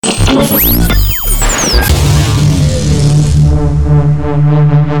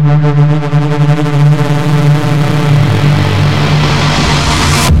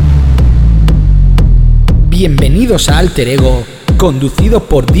Bienvenidos a Alter Ego, conducido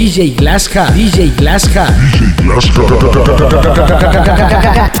por DJ Glassja. DJ Glassja.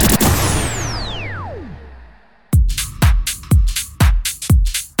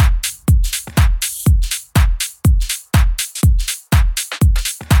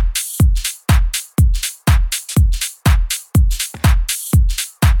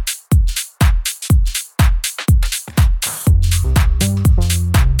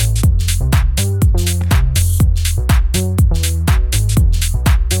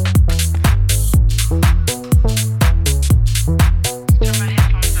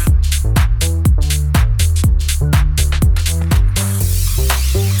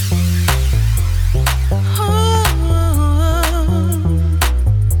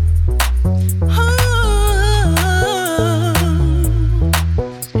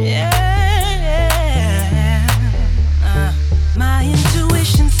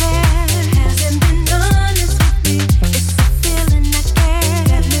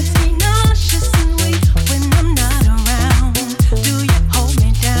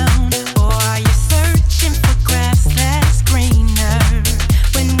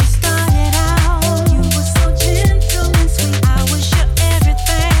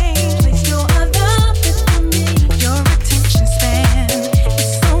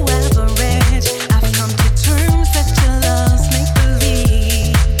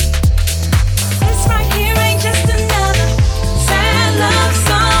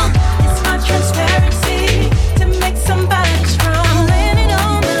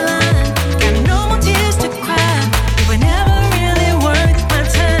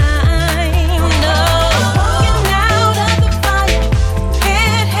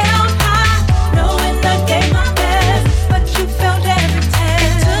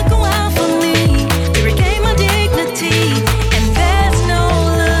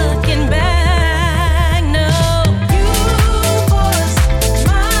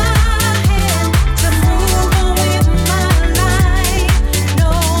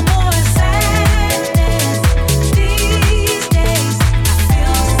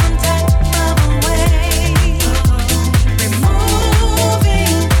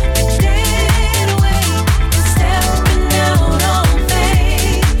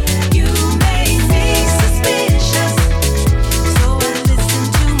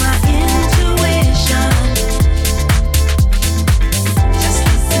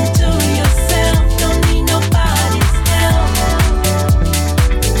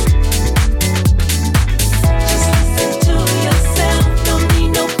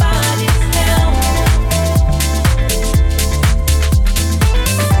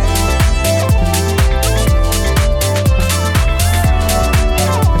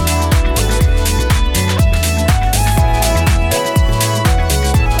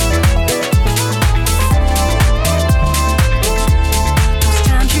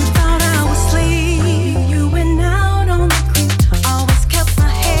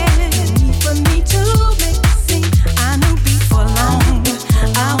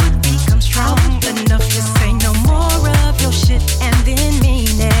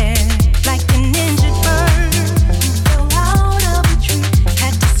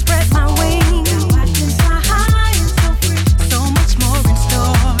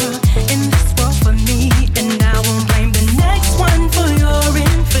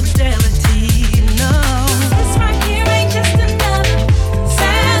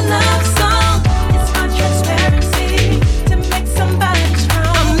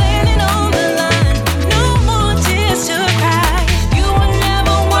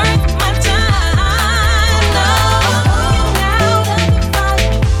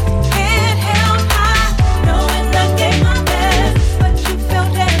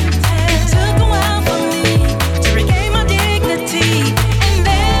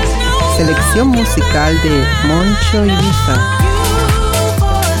 Selección musical de MONXO IBIZA.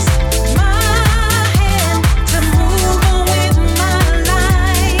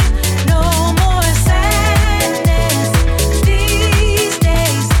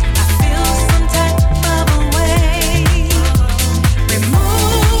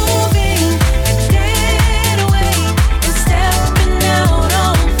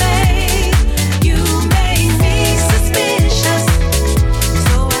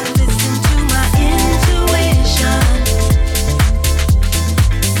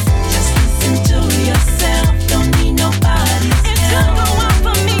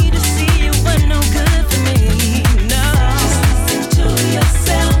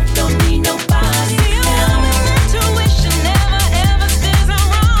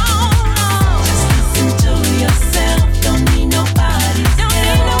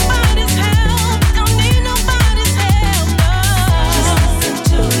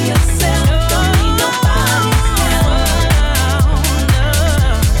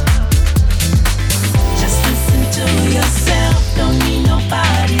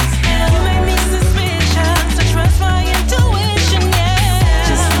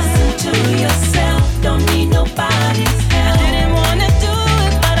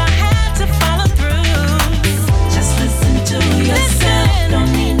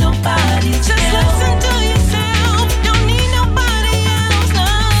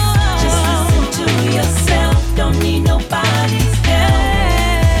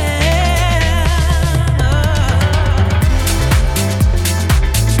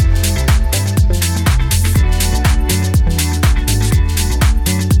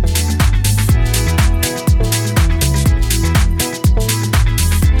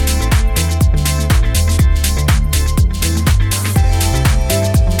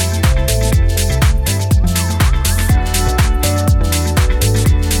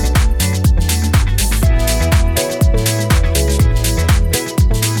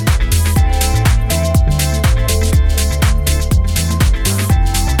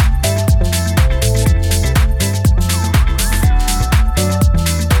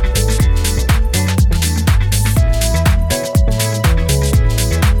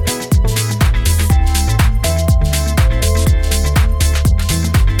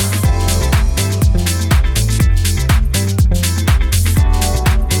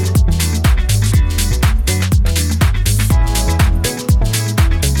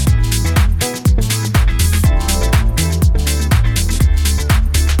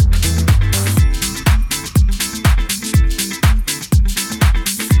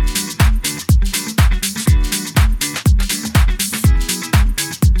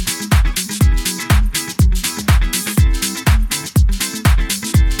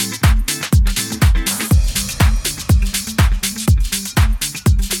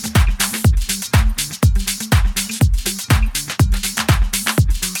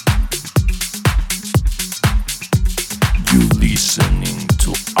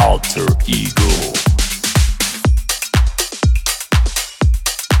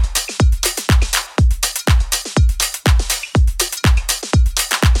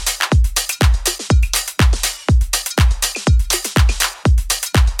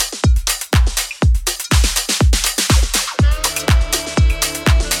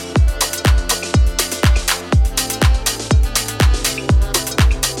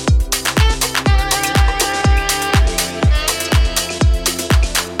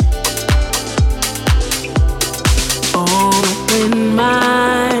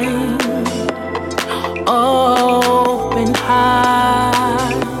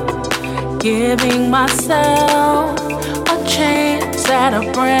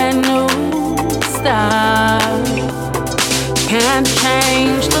 can't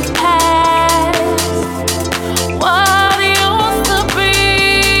change the past. What used to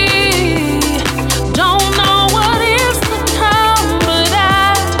be, don't know what is to come, but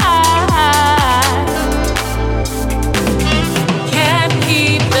I can't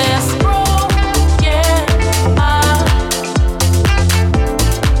keep this broken heart.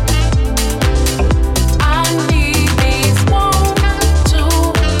 I need these wounds to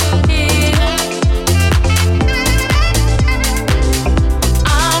heal.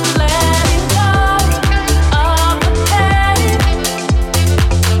 I'm letting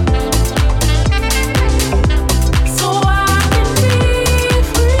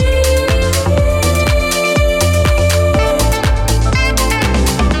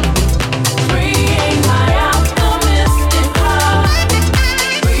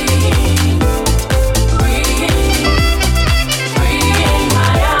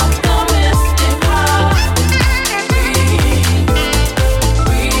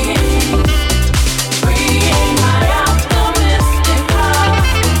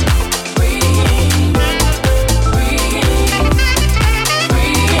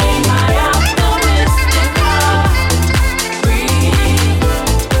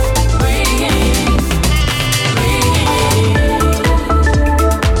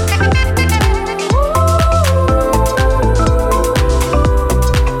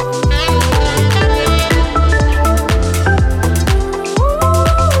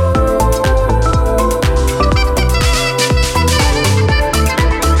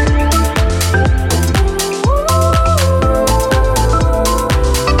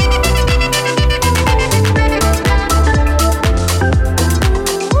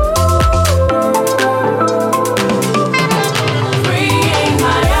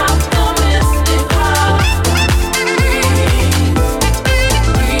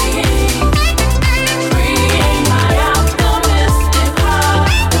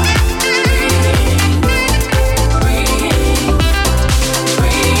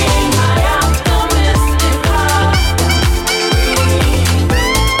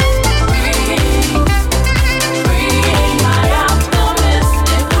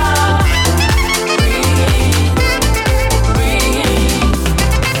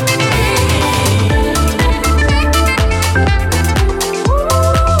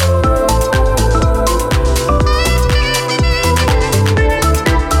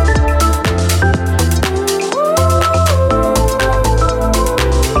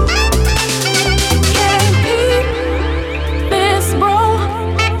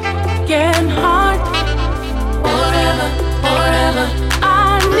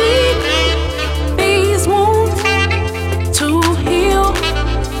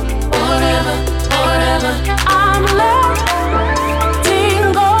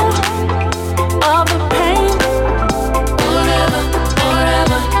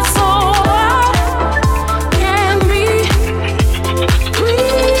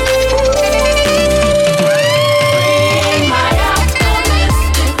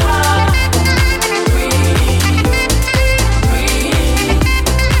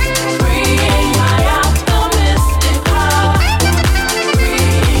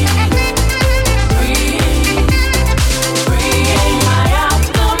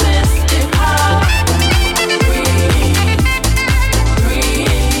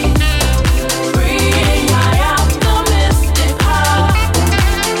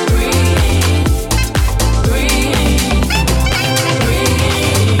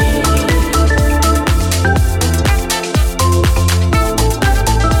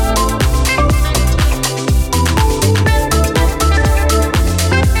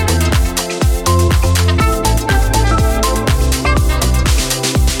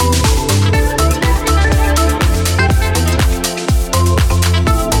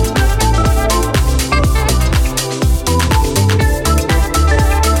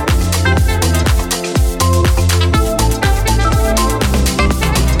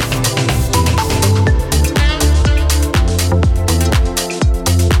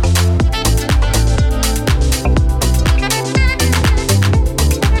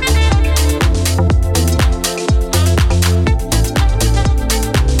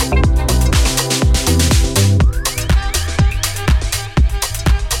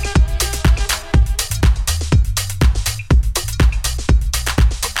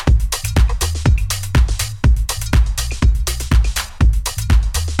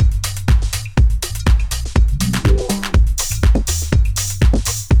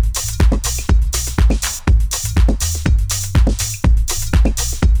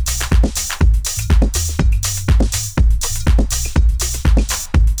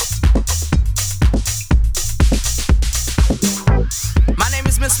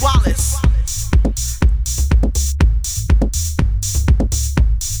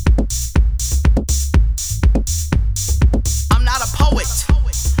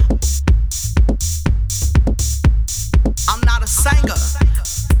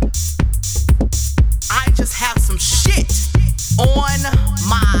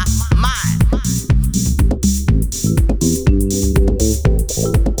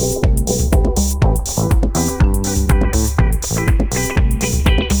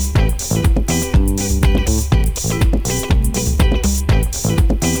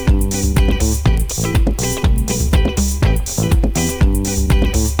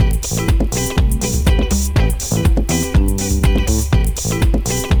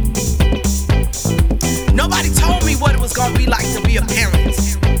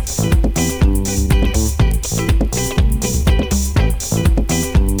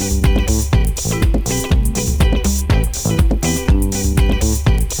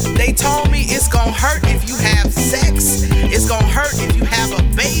it's gonna hurt if you have sex. It's gonna hurt if you have a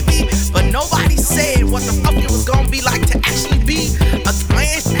baby. But nobody said what the fuck it was gonna be like to actually be a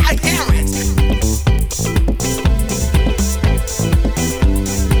grandparent.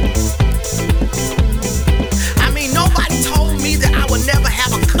 I mean, nobody told me that I would never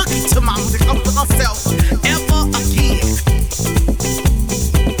have a cookie to myself ever again.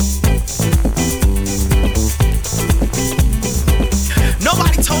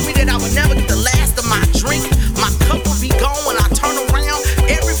 Nobody told me that I would never get the last of my drink. My cup would be gone when I turn around.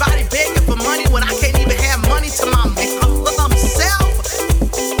 Everybody begging for money when I can't even have money to myself.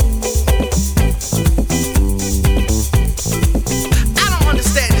 I don't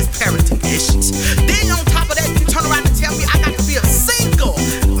understand this parenting issues. Then on top of that, you turn around and tell me I got to be a single.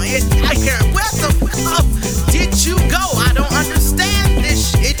 I care where the fuck did you go? I don't understand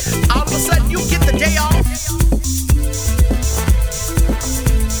this shit. All of a sudden you get the day off.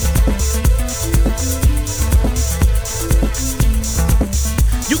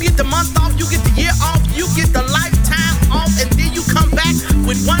 You get the month off, you get the year off, you get the lifetime off, and then you come back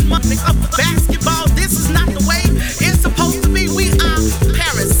with 1 month of basketball. This is not the way it's supposed to be. We are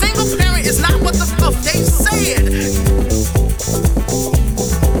parents. Single parent is not what the fuck they said.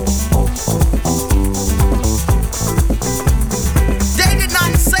 They did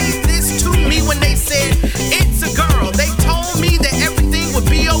not say this to me when they said it's a girl. They told me that everything would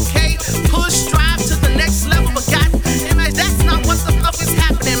be okay. Push, drive to the next level, but God, that's not what the fuck is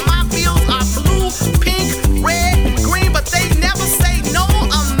happening. My bills are blue, pink, red, green, but they never say no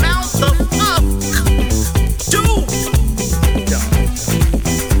amount of fuck. Dude.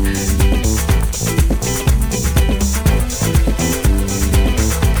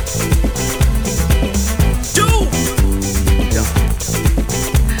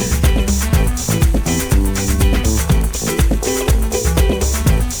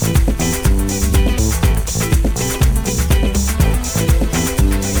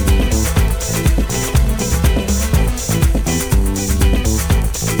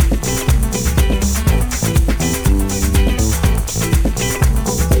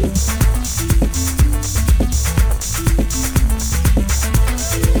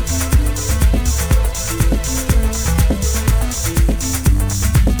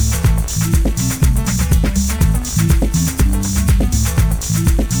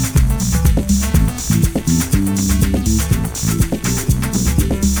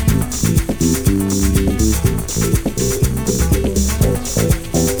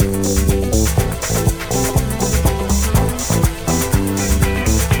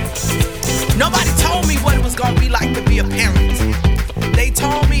 Nobody told me what it was gonna be like to be a parent. They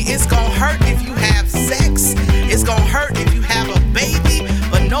told me it's gonna hurt if you have sex. It's gonna hurt if you have a baby.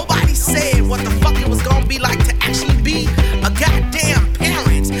 But nobody said what the fuck it was gonna be like to actually be a goddamn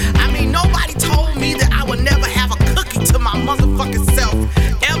parent. I mean, nobody told me that I would never have a cookie to my motherfucking self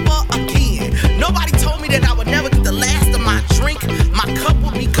ever again. Nobody told me that I would never get the last of my drink. My cup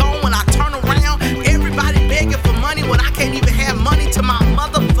would be gone when I turn around. Everybody begging for money when I can't even have money to my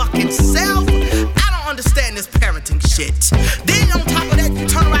motherfucking self. I don't understand this parenting shit. Then on top of that, you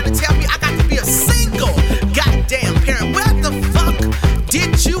turn around and tell me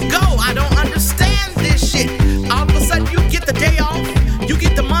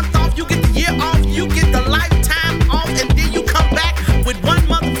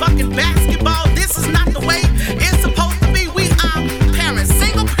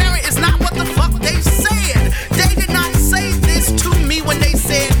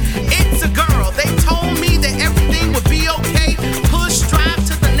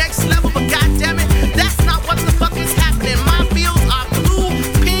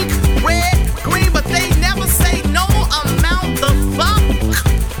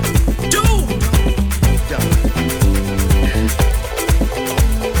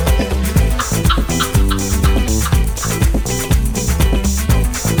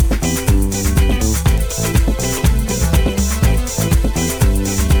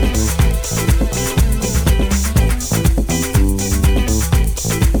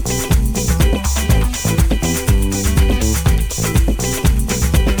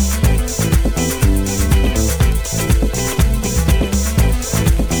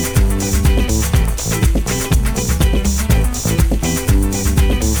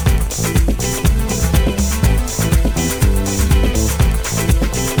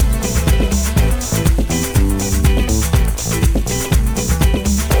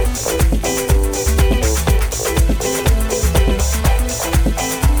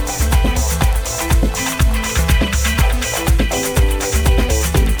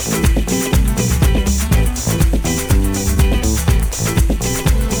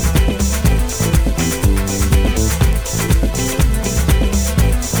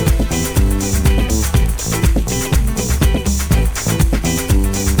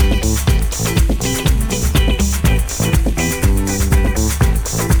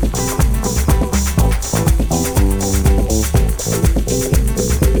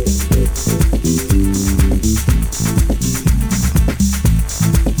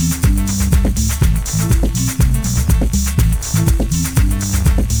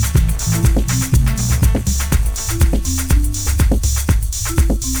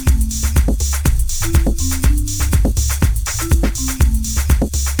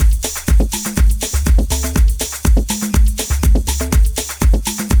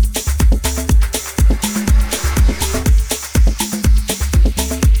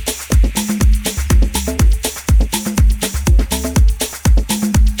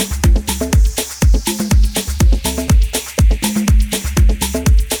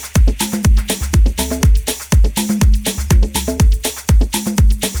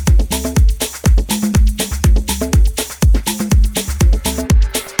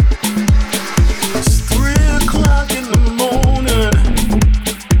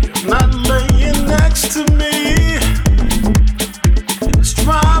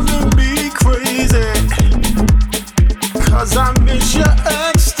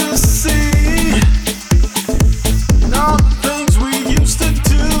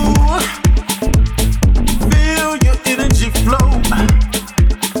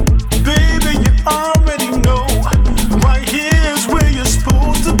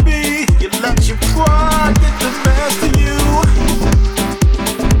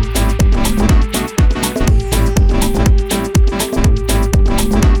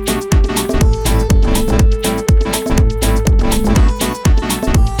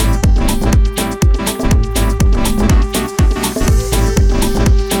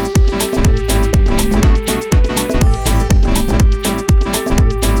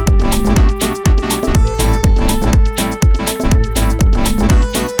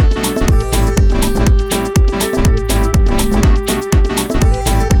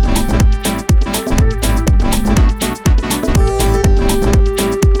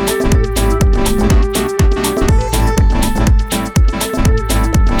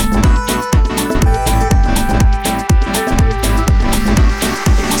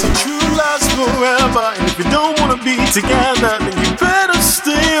forever. And if you don't wanna be together, then you better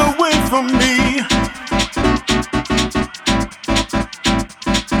stay away from me.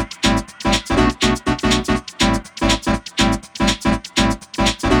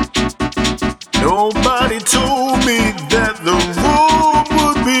 Nobody told me that the road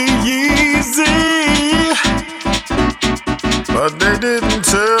would be easy, but they didn't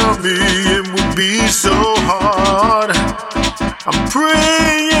tell me it would be so hard. I'm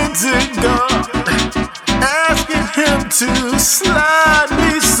praying to God, asking Him to slide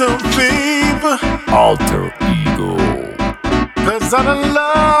me some favor. Alter Ego. 'Cause I done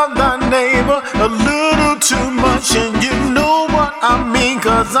love thy neighbor a little too much, and you know what I mean.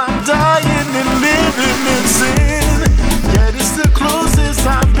 'Cause I'm dying and living in sin, yet it's the closest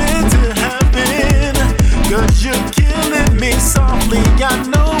I've been to heaven. 'Cause you're killing me softly. I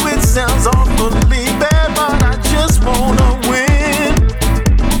know it sounds awfully bad, but I just wanna win.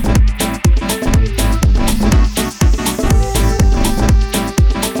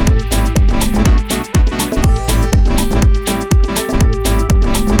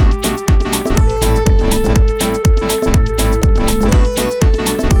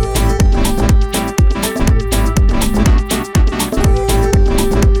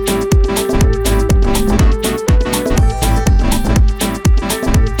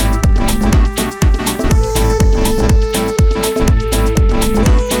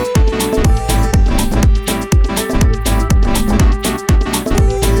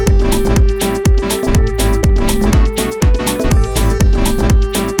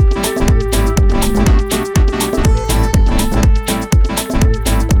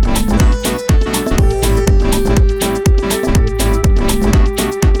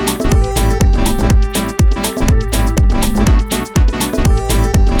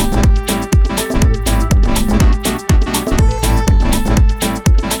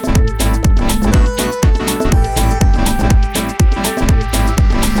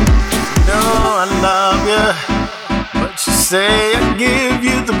 Say I give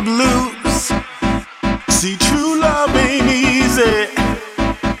you the blues. See, true love ain't easy,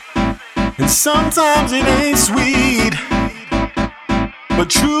 and sometimes it ain't sweet, but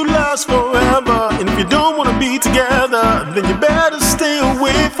true love's forever. And if you don't wanna be together, then you better stay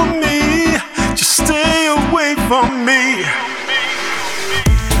away from me. Just stay away from me.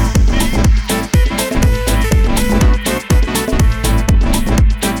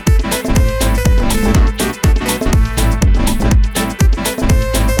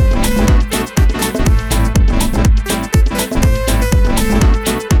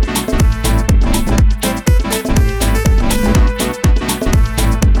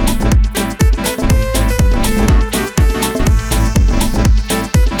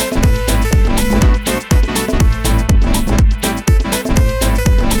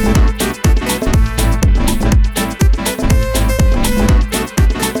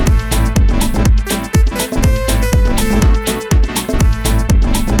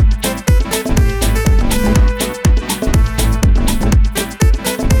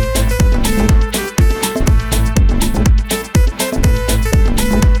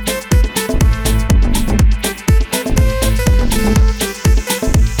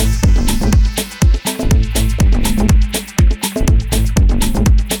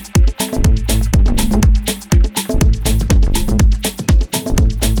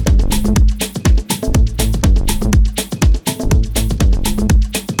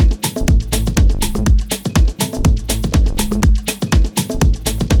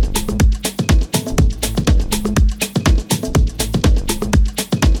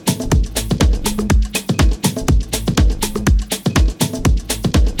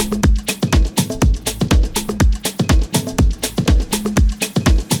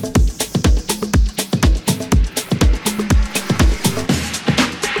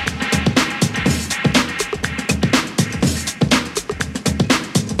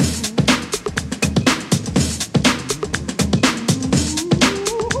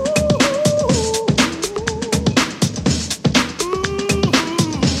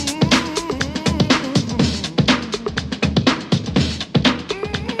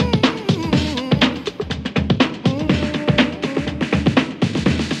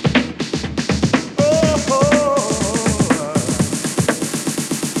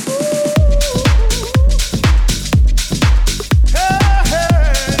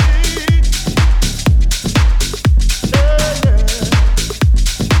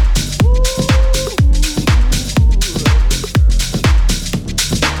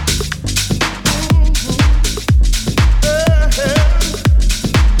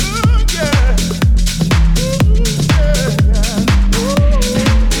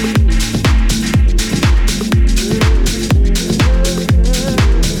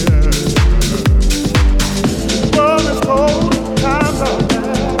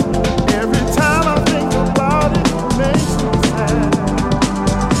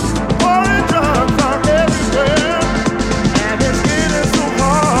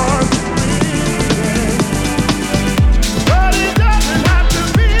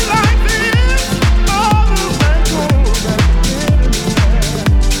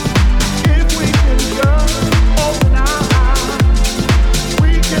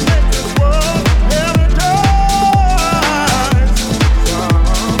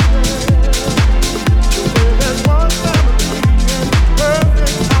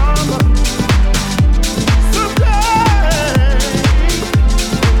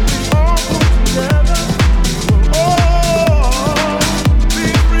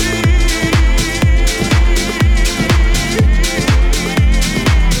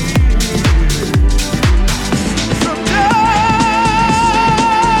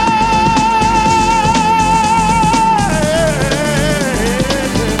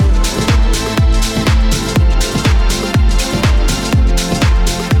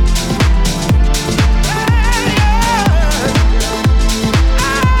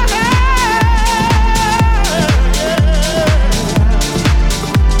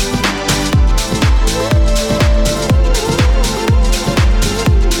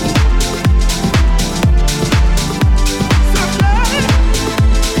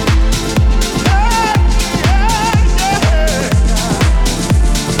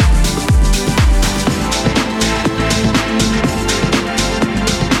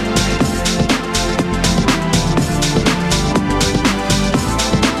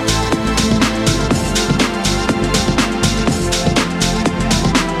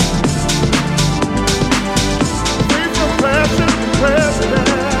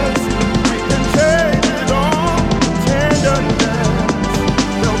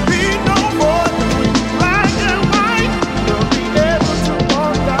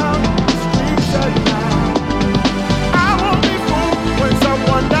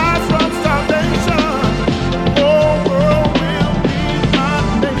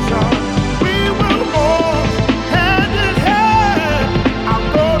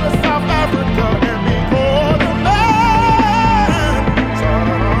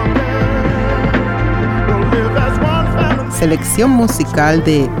 selección musical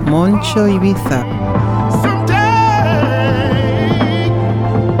de MONXO Ibiza.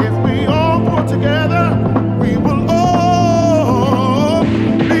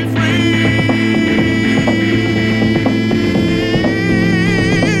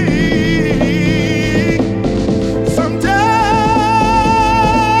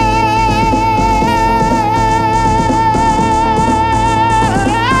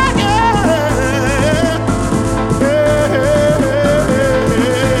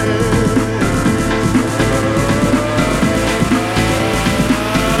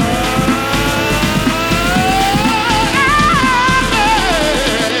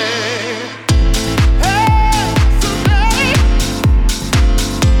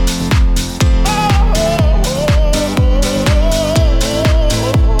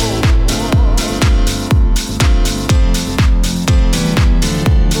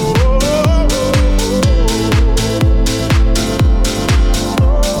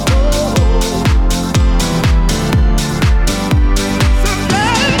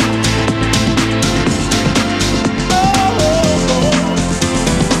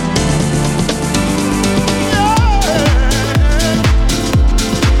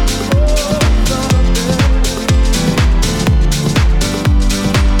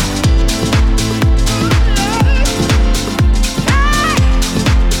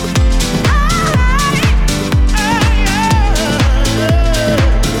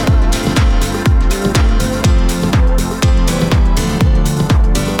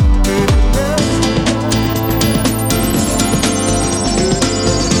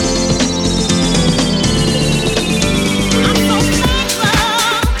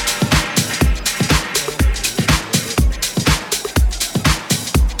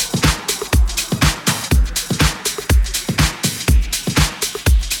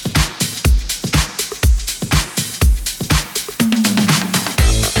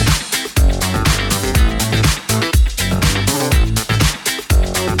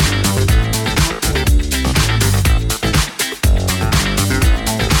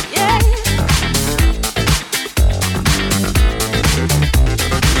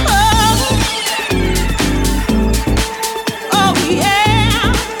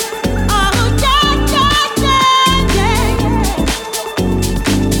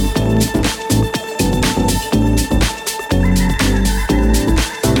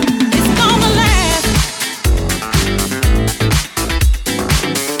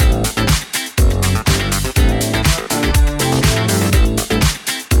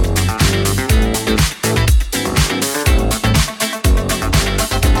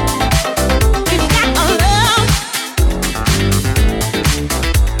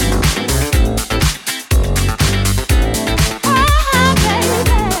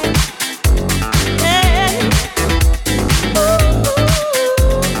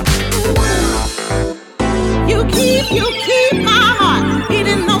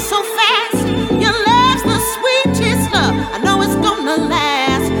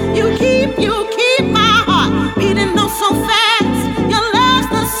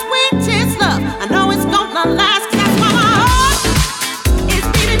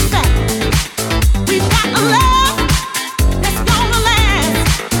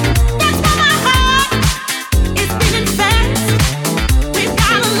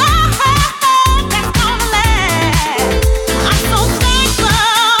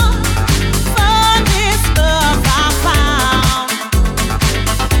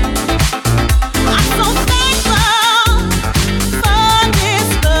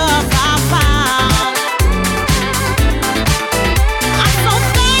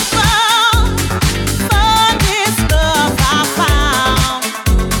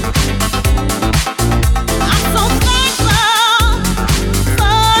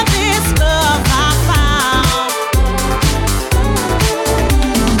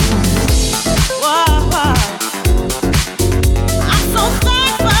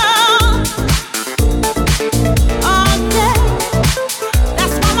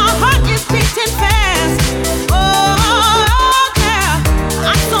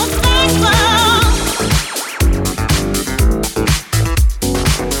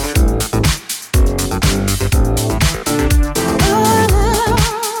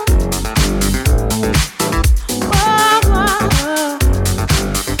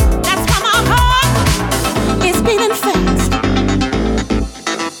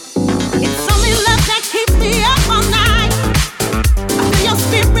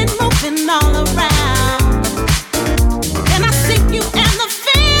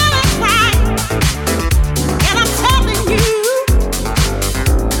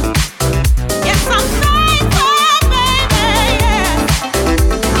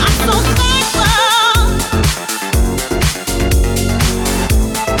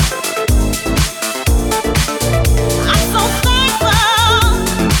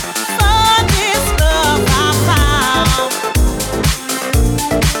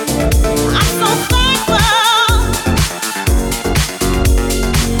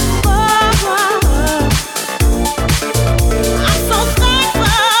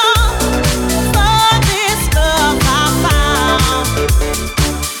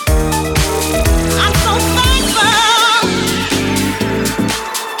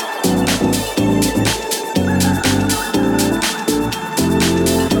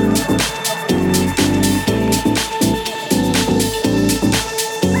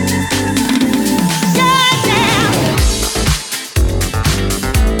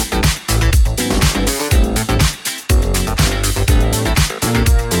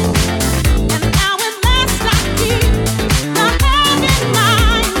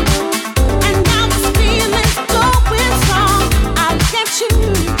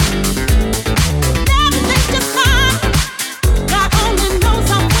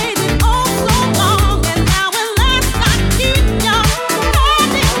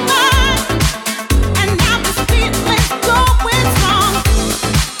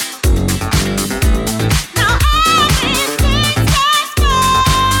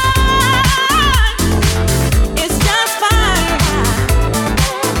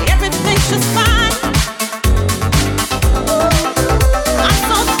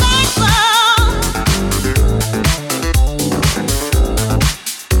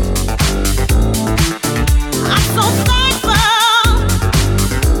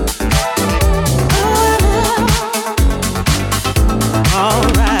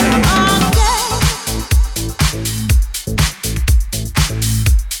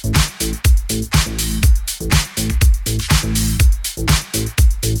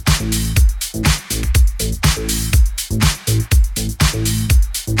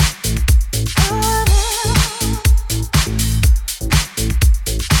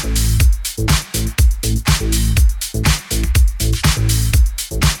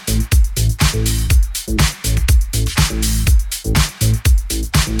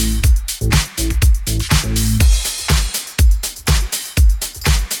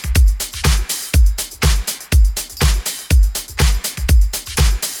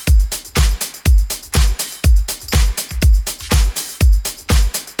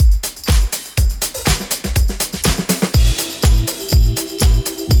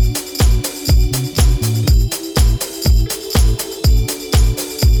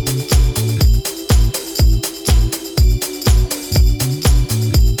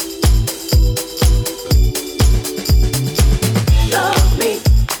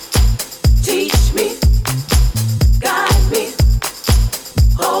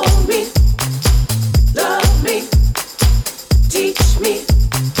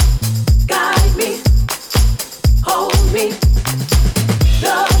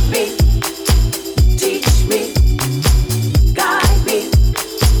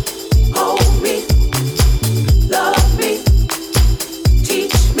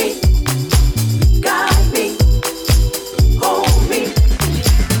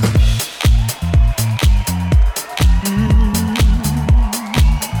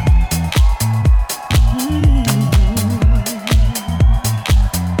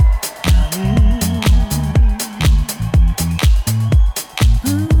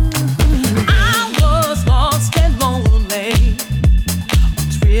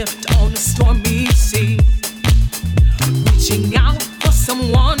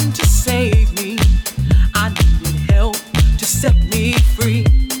 free.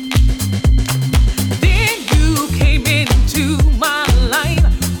 Then you came into my life,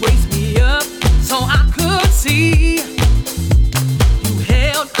 raised me up so I could see. You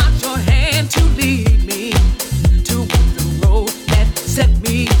held out your hand to lead me to the road that set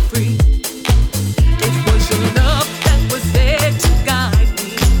me free. It was your love that was there to guide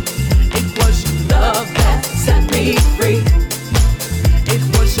me. It was your love that set me free. It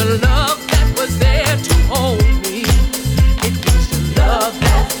was your love that was there to hold me. It was your love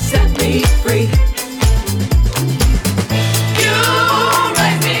that set me free. You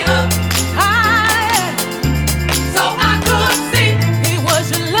raised me up high so I could see. It was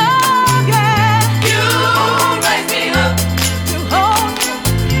your love, yeah. You raised me up to hold me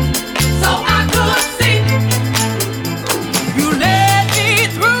so I could see. You led me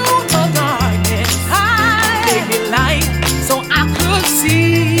through the darkness. Gave me light so I could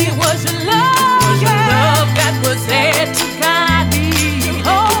see. It was your love, yeah. That was there to guide me. It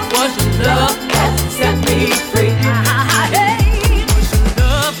was your love that set me free. It was your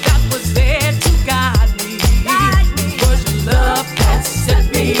love that was there to guide me. It was your love that set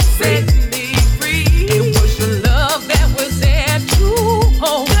me free. It was your love that was there to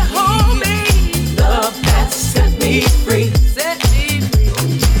hold me. Love that set me free. Set me free.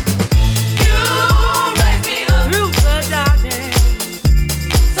 You raised me up through the darkness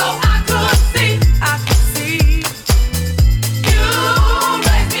so I could see. I could see. You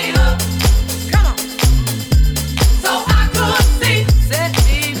raised me up, come on, so I could see. Set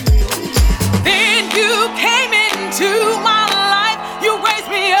me free. Then you came into my life. You raised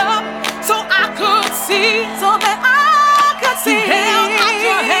me up so I could see, so that I could see. You held out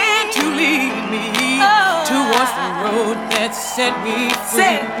your hand to lead me towards the road that set me free.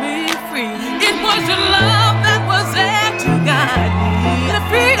 Set me free. It was your love that was there to guide me.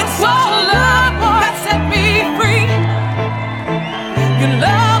 It was your love that set me free. Your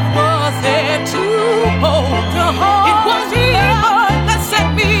love was there to hold. It was your love that set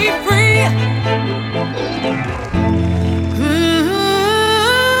me free.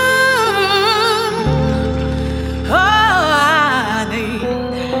 Oh,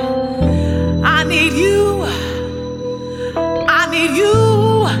 I need you. I need you.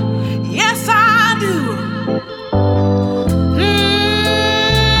 Yes, I do.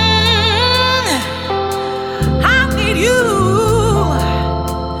 I need you.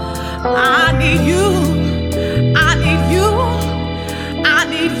 I need you. I need you. I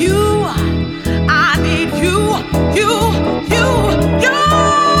need you. I need you. You.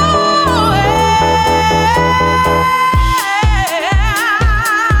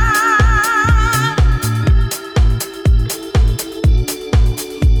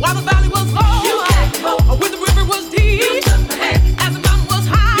 While the valley was low, when the river was deep, as the mountain was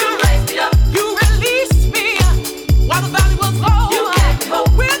high, you released me. While the valley was low,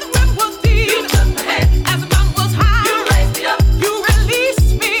 when the river was deep, as the mountain was high, you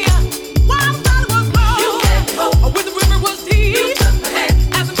released me. While the valley was low, when the river was deep,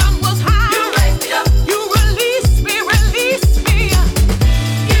 as the mountain was high, you released me, released me.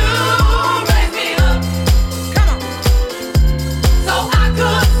 You raised me up, come on, so I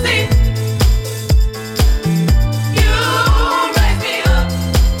could see. You raised me up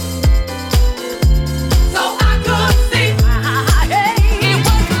so I could see. It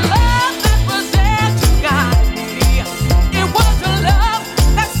was your love that was there to guide me. It was your love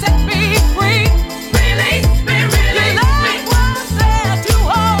that set me free. Release me, release me. Your love was there to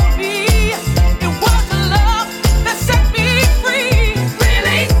hold me. It was your love that set me free.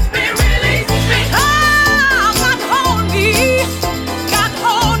 Release me, release me. God hold me, God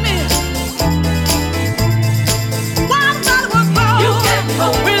hold me. While the valley was low,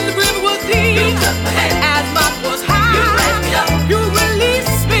 when the river was deep, as mine was high, you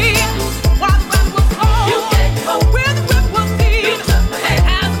released me. While the valley was low, when the river was deep,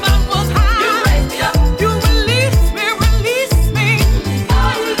 as mine was high, you released me, released me.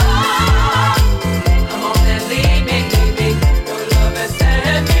 Oh Lord, come on and lead me, lead me. Your love has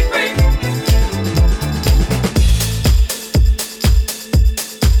set me free.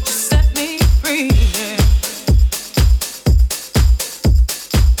 Just set me free, yeah.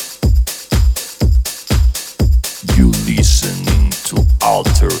 You listening to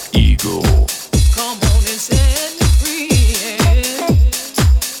Alter Ego. Come on and set me free, yeah.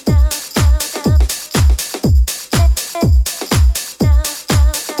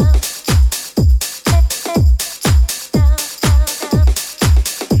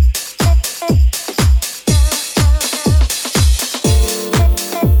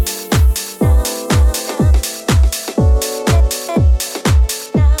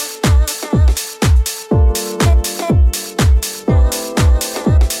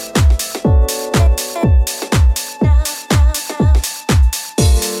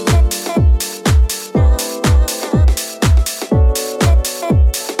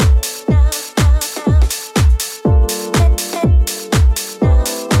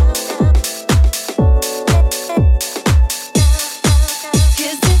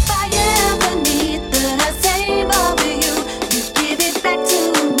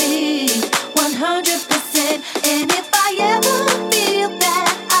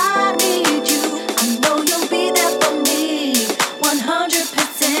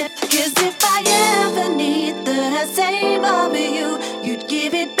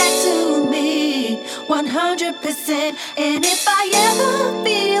 100%. And if I ever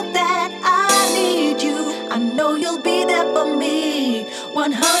feel that I need you, I know you'll be there for me.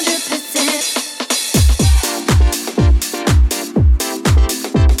 100%.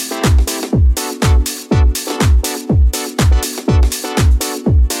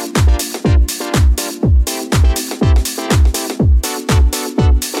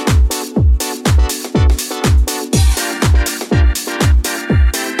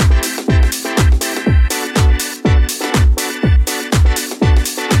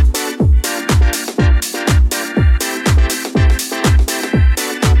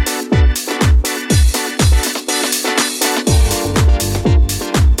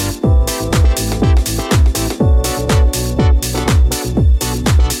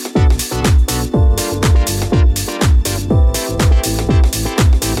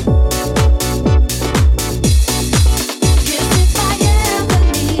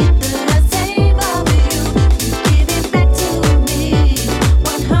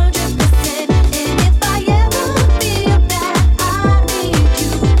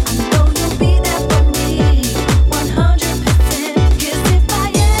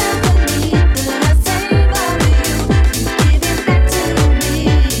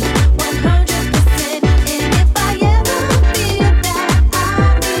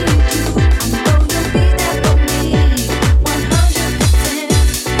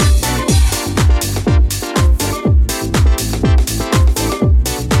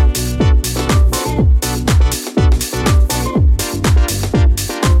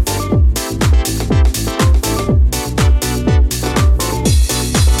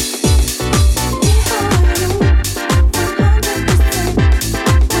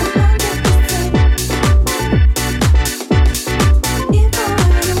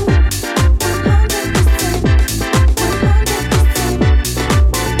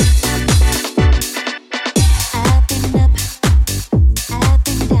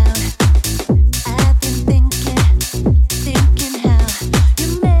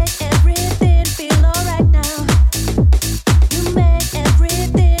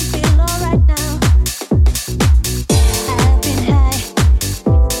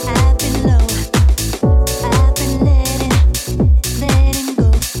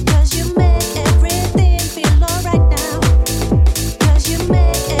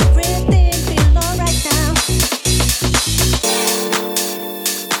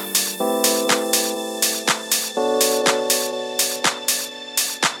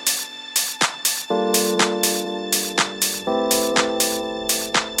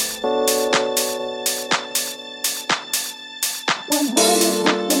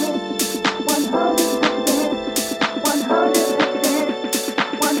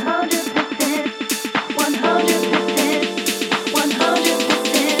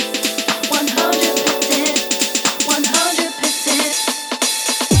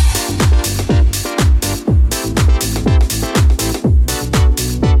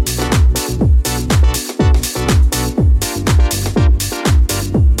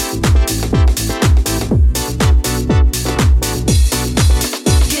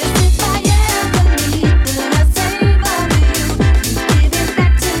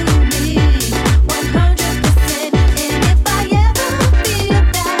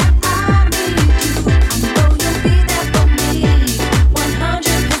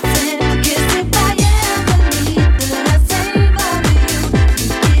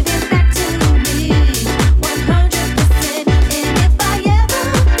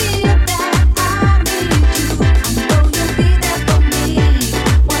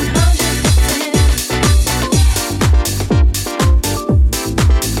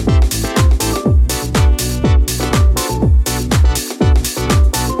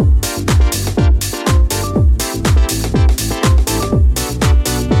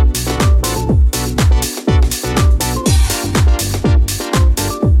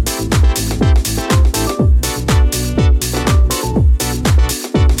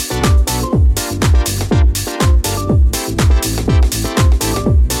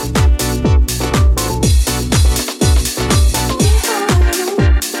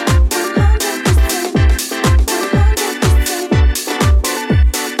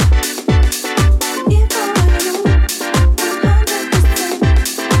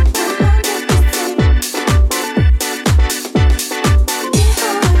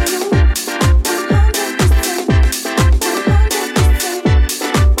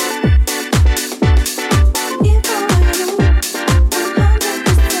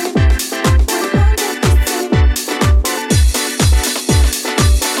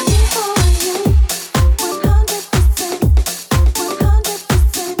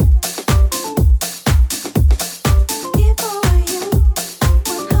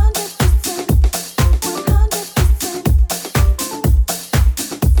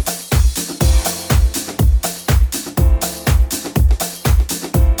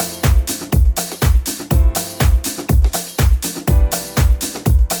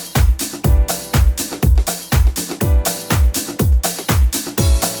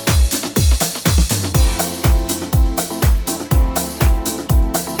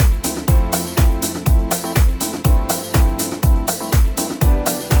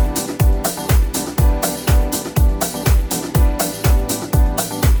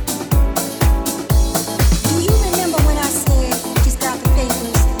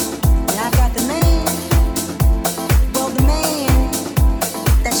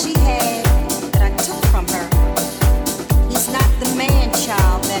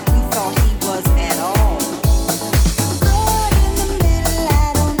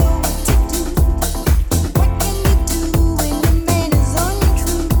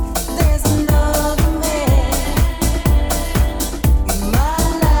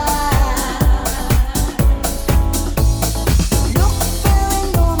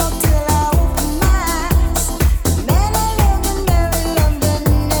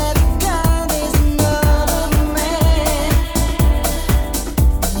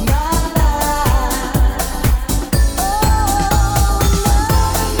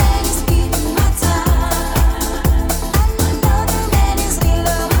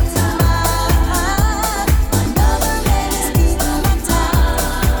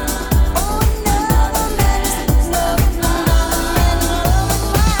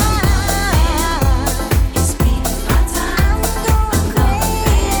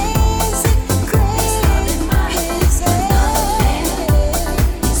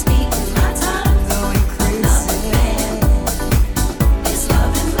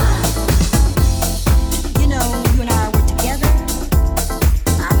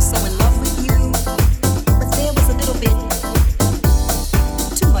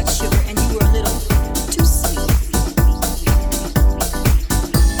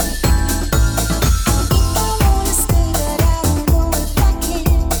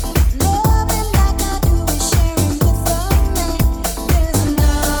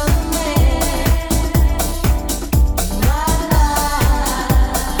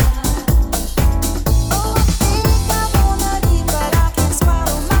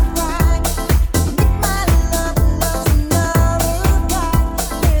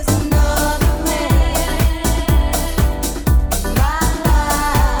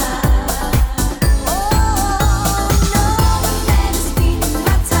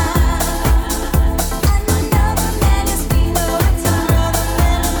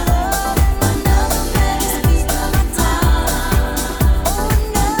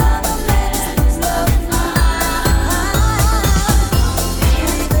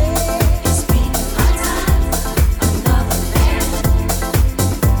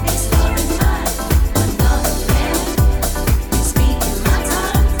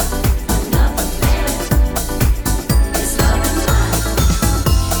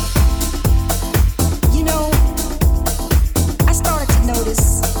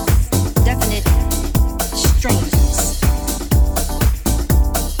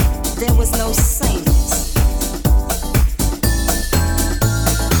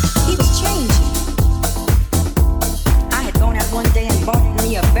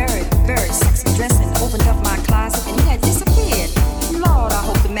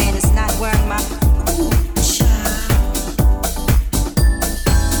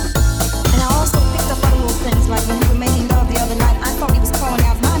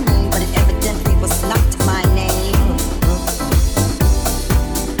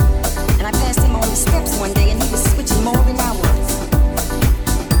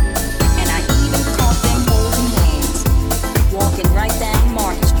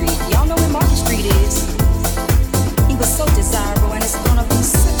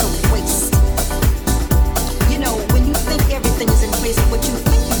 what you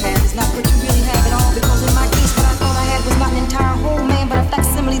think you have is not what you really have at all. Because in my case, what I thought I had was not an entire whole man, but a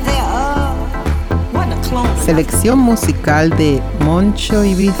facsimile thereof. Wasn't a clone. Selección musical de Moncho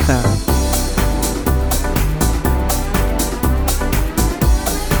Ibiza.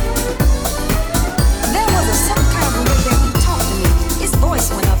 There was a certain kind of way that he talked to me. His voice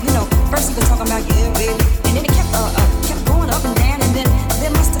went up, you know. First he was talking about yeah, baby, and then it kept going up and down, and then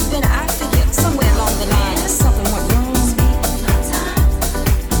there must have been, I figure, somewhere along the line, something went wrong.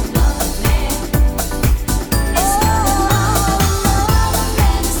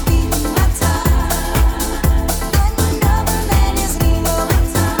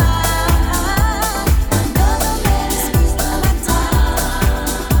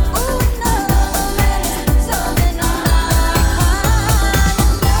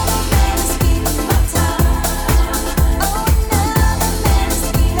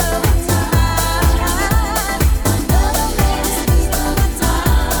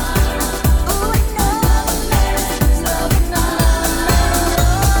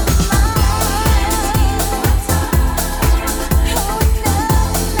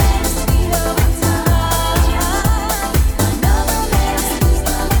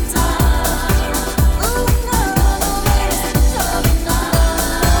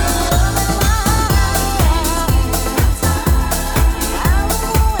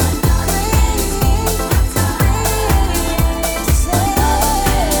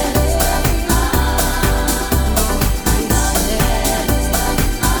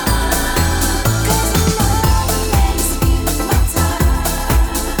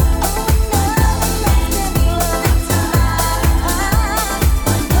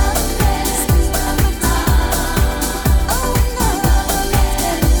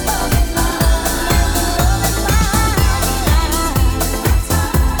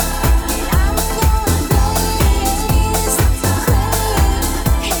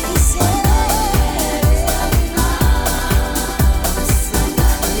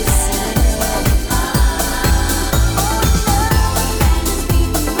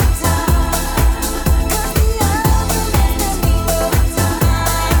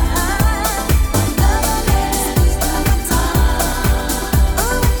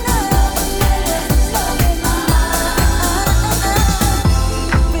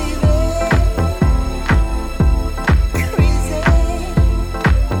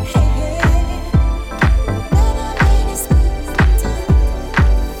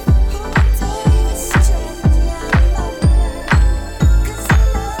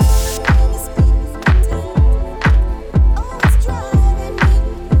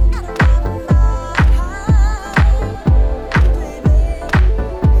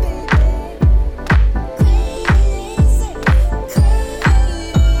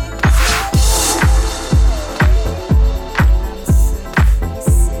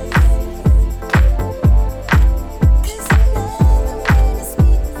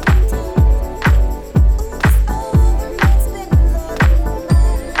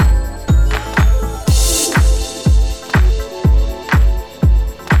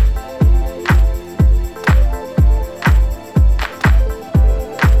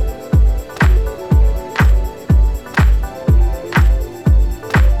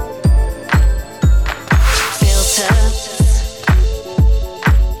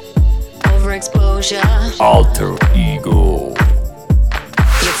 Alter ego.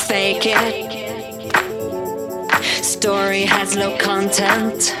 You fake it. Story has low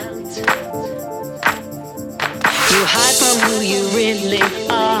content. You hide from who you really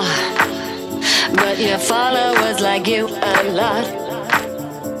are, but your followers like you a lot.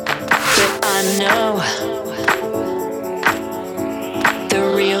 But I know the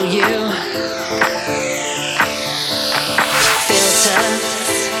real you. Filters,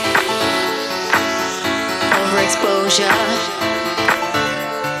 overexposure.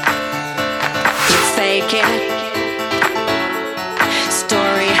 You fake it.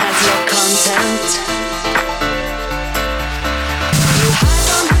 Story has no content.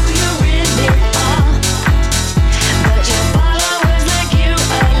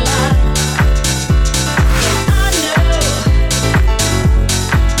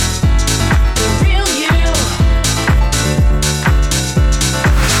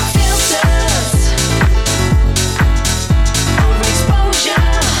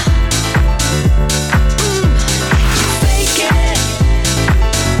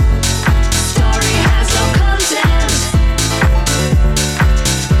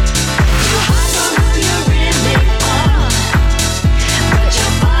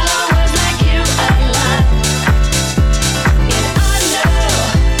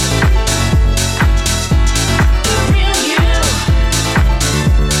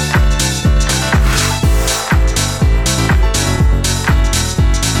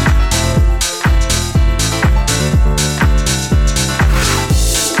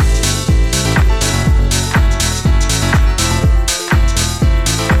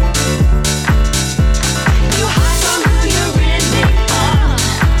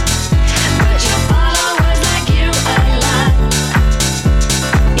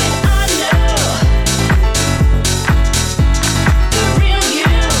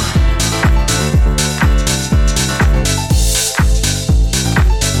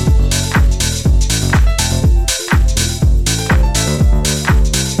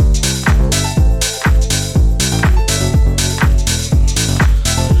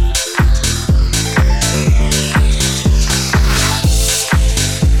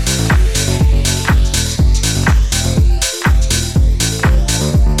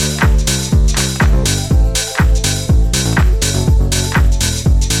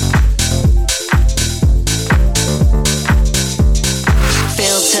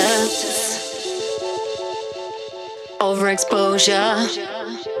 exposure.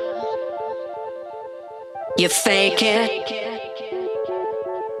 You fake it.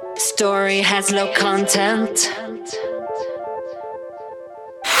 Story has low content.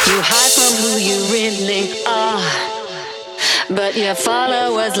 You hide from who you really are, but your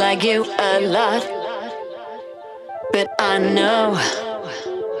followers like you a lot. But I know